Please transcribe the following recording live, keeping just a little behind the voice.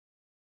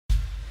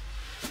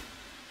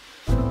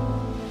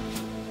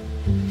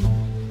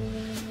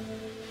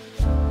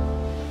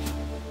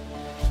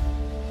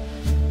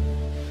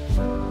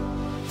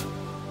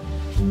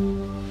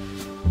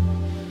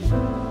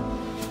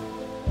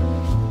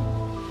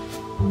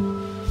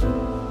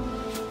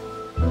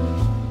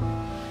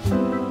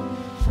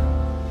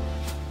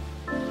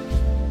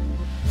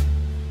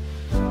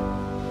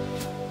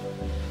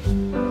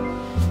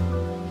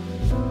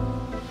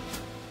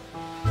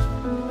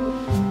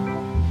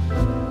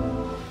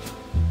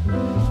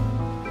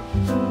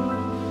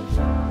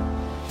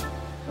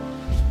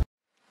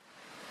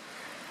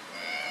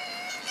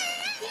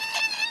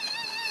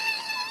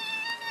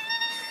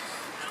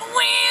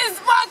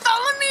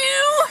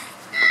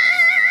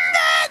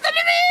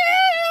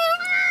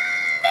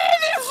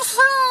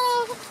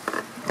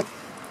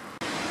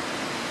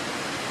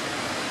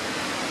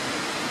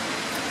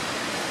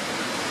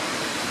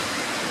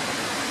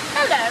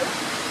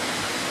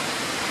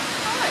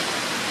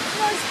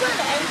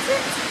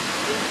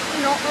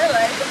not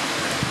really.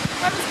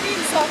 I was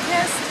being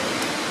sarcastic.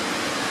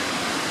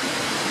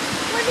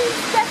 My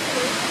name's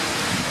Bethany.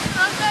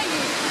 I'm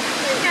Maggie.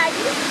 Hey,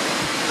 Maggie.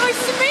 Nice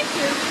to meet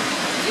you.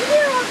 Did you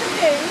hear on the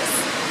news?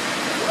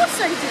 Of course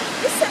I did.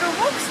 They said a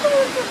rock's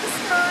falling from the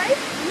sky.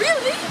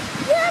 Really?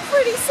 Yeah,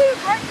 pretty soon,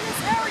 right in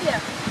this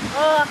area.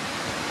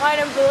 I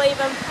don't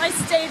believe him. I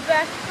stayed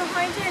back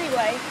behind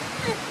anyway.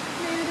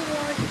 Maybe the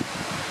one.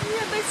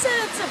 Yeah, they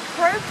said it's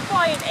approached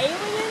by an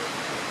alien.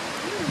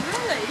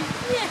 Really?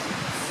 Yeah.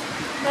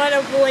 I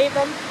don't believe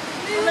them.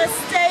 I'm gonna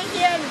stay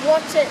here and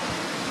watch it.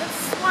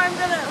 That's why I'm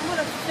gonna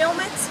film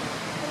it,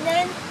 and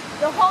then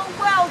the whole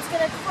world's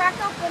gonna crack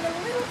up when a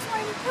little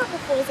tiny pebble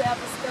falls out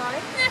of the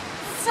sky.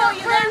 That's how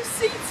you know.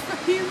 Proceeds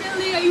for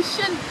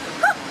humiliation.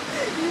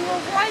 You were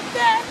right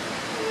there.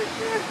 Wait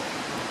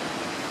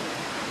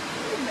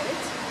a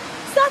minute.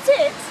 Is that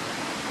it?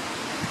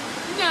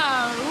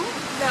 No.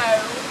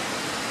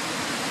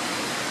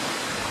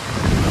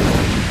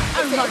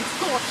 Oh my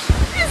gosh.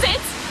 Is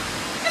it?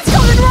 It's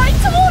coming right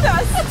toward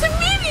us! It's a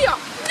meteor!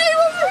 They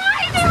were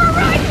right!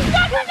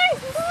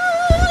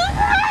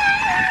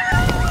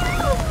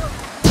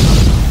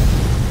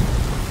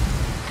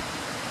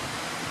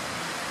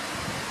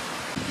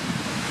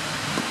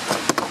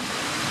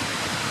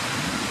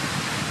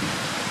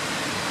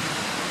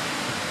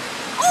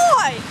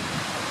 Oi!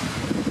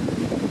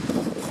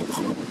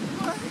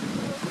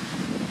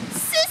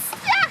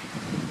 Sister!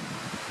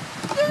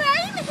 Your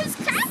name is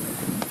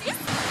Cassie?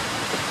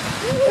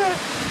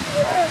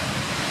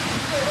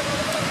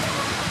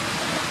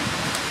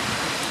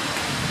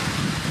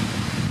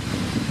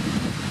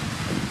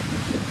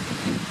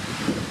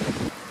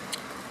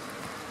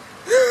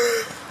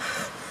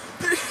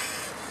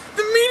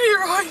 The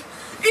meteorite!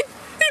 It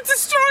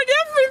destroyed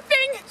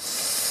everything!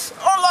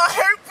 All our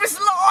hope is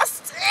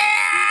lost!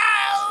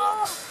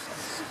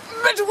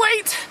 But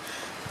wait!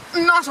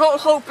 Not all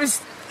hope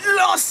is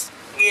lost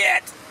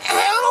yet!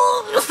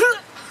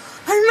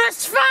 I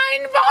must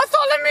find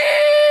Bartholomew!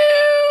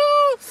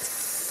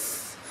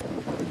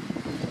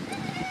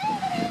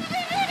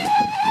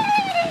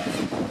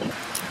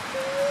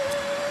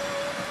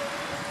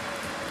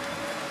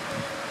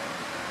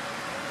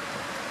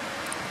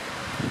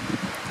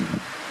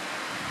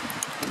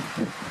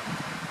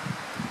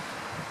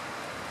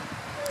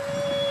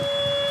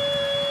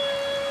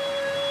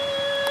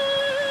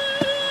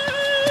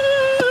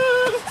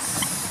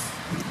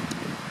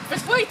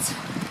 But wait!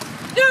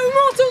 No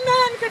mortal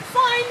man could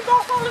find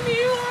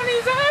Bartholomew on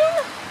his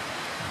own!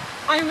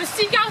 I must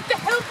seek out the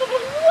help of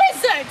a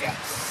wizard!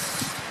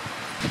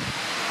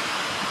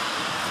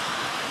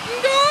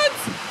 God,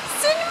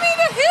 send me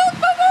the help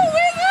of a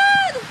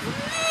wizard!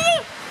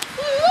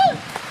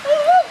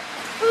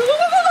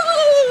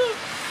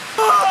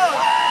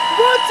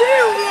 What do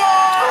you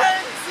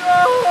want?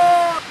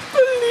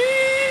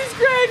 Please,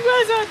 great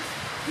wizard!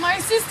 My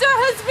sister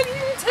has been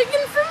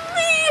taken from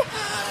me!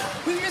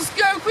 We must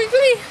go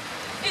quickly!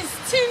 Is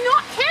to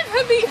not have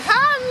her be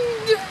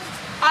harmed.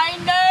 I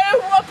know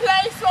a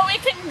place where we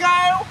can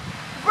go.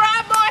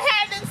 Grab my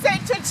hand and say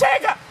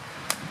Cha-Chigga!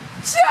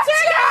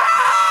 Cha-Chigga!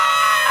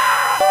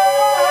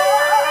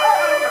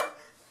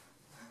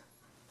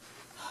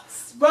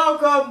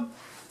 Welcome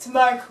to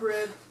my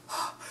crib.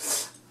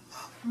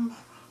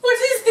 What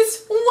is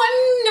this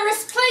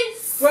wondrous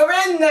place? We're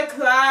in the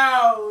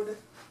cloud.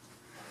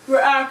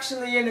 We're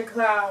actually in a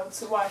cloud,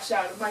 so watch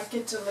out. It might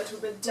get a little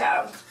bit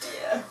down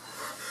here.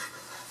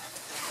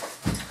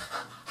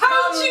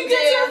 How'd you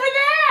get over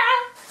there?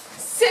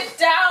 Sit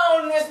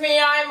down with me,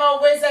 I'm a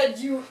wizard,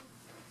 you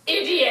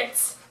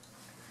idiot.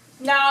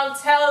 Now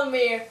tell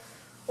me,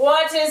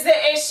 what is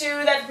the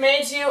issue that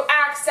made you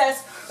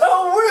access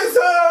a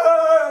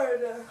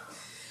wizard?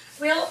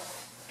 Well,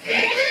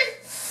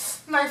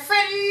 my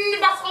friend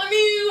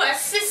Bartholomew, a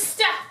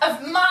sister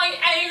of my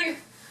own,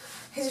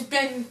 has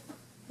been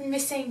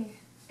missing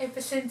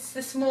ever since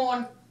this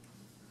morn.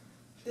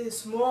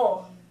 This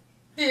morn?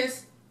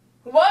 Yes.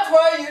 What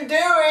were you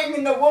doing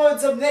in the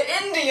woods of the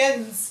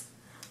Indians?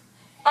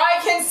 I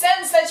can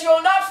sense that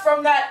you're not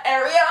from that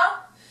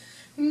area.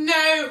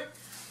 No,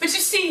 but you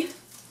see,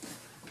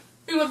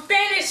 we were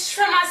banished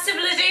from our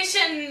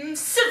civilization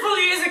several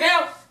years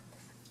ago.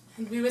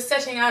 And we were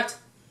setting out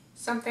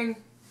something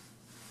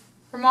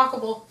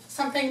remarkable,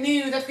 something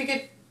new that we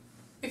could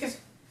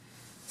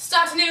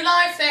start a new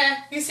life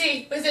there, you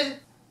see, wizard.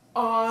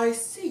 I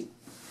see.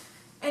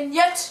 And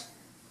yet,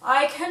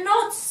 I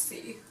cannot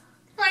see.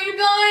 Are you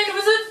blind,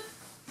 wizard?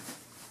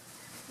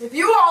 If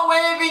you are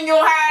waving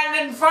your hand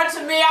in front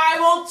of me, I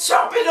will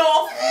chop it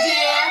off,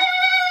 dear.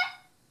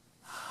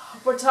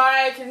 But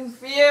I can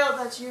feel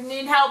that you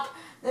need help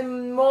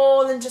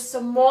more than just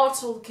a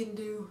mortal can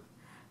do.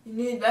 You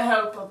need the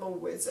help of a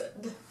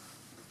wizard.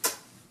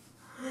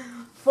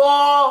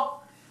 For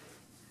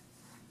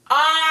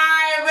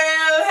I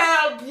will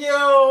help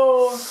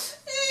you.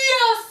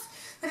 Yes,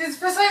 that is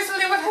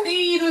precisely what I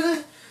need,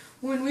 wizard.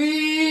 When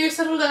we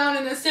settle down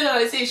in a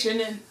civilization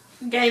and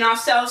gain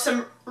ourselves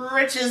some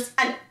riches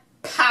and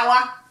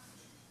power,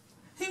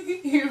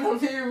 you will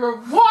be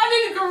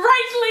rewarded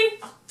greatly.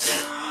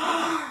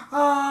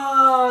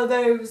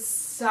 Those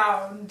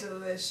sound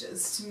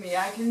delicious to me.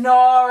 I can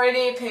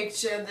already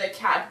picture the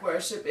cat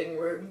worshipping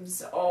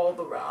rooms all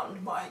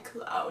around my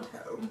cloud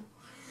home.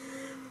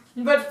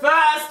 But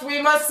first,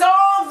 we must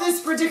solve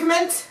this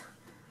predicament.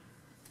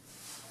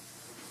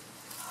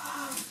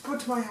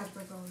 Put my hat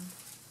back on.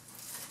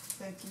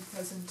 Thank you,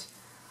 peasant.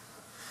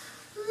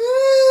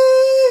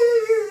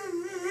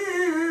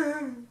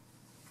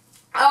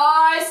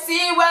 I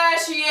see where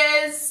she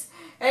is,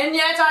 and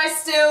yet I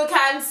still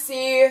can't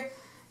see.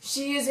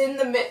 She is in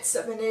the midst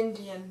of an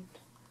Indian.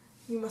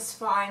 You must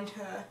find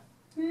her.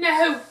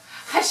 No!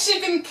 Has she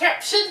been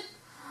captured?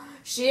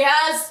 She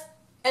has,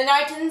 and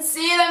I can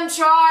see them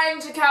trying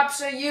to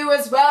capture you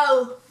as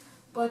well.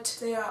 But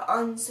they are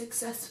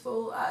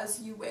unsuccessful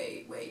as you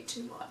weigh way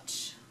too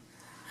much.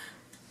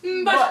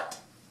 But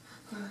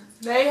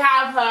they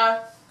have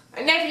her.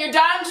 And if you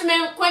don't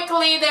move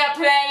quickly, they're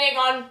planning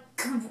on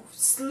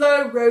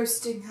slow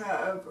roasting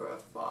her over a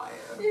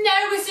fire.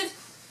 No, Wizard.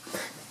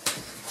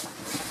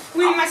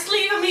 We must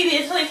leave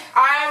immediately.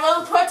 I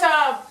will put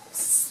a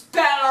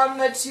spell on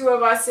the two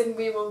of us and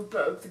we will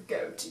both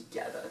go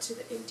together to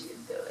the Indian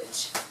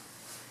village.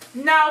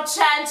 Now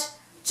chant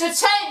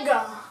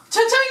Cha-changa!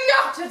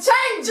 Cha-changa!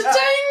 Cha-changa!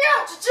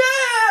 Cha-changa!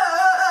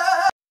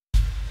 Cha-changa!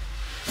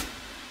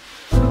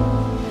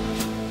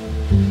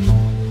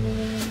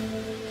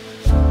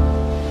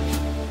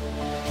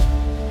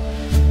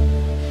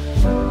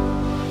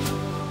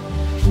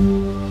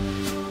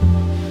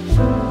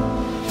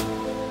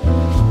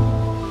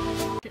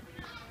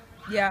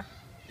 Yeah.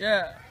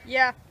 Yeah.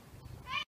 Yeah.